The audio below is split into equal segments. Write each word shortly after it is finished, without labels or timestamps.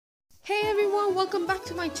Hey everyone, welcome back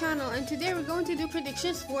to my channel, and today we're going to do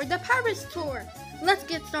predictions for the Paris tour. Let's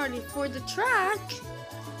get started. For the track,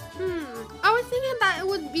 I was thinking that it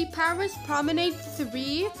would be Paris Promenade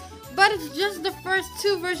 3, but it's just the first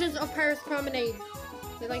two versions of Paris Promenade,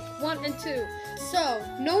 like 1 and 2. So,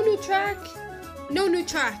 no new track.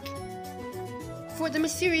 For the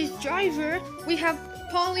mysterious driver, we have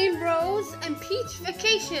Pauline Rose and Peach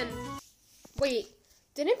Vacation. Wait,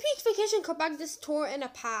 didn't Peach Vacation come back this tour in a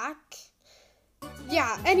pack?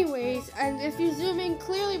 Yeah, anyways, and if you zoom in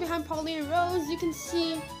clearly behind Pauline Rose, you can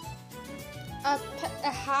see a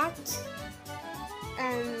hat,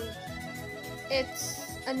 and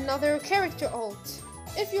it's another character alt.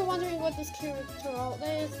 If you're wondering what this character alt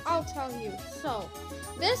is, I'll tell you. So,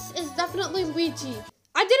 this is definitely Luigi.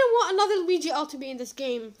 I didn't want another Luigi alt to be in this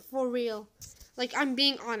game, for real. Like, I'm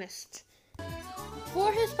being honest.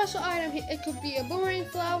 For his special item, it could be a boomerang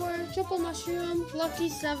flower, triple mushroom, lucky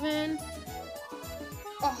 7,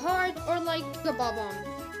 a heart, or like a bob-omb.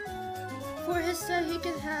 For his set, he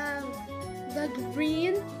can have the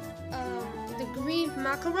green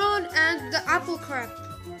macaron and the apple crepe,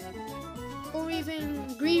 or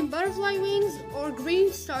even green butterfly wings or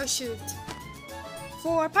green star shoot.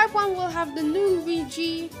 For Pipe 1, we'll have the new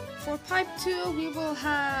Luigi. For Pipe 2, we will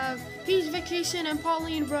have Peach Vacation and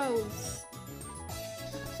Pauline Rose.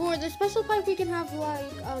 For the special pipe, we can have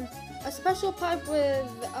like a special pipe with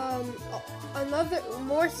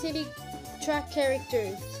more city track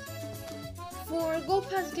characters. For Gold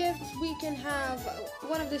Pass gifts, we can have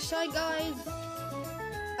one of the Shy Guys,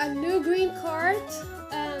 a new green cart,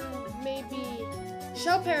 and maybe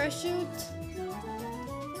shell parachute,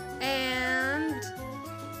 and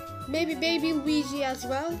maybe baby Luigi as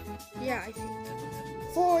well. Yeah, I think.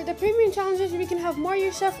 For the premium challenges, we can have Mario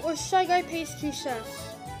Chef or Shy Guy Pastry Chef.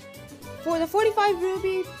 For the 45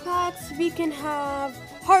 Ruby packs, we can have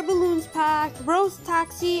Heart Balloons pack, Rose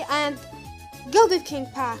Taxi, and Gilded King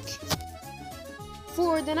pack.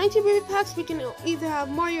 For the 90 Ruby packs, we can either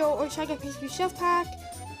have Mario or Shy Guy Pastry Chef pack,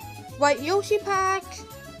 White Yoshi pack,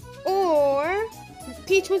 or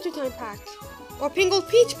Peach Wintertime pack, or Pingle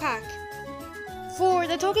Peach pack. For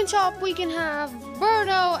the token shop, we can have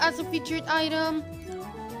Birdo as a featured item.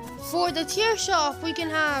 For the tier shop, we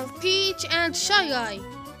can have Peach and Shy Guy.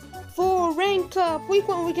 For Rank Cup, week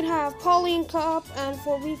 1 we can have Pauline Cup, and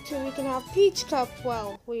for week 2 we can have Peach Cup.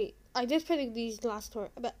 Well, wait, I did predict these last tour.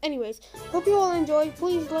 But anyways, hope you all enjoyed.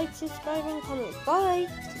 Please like, subscribe, and comment. Bye!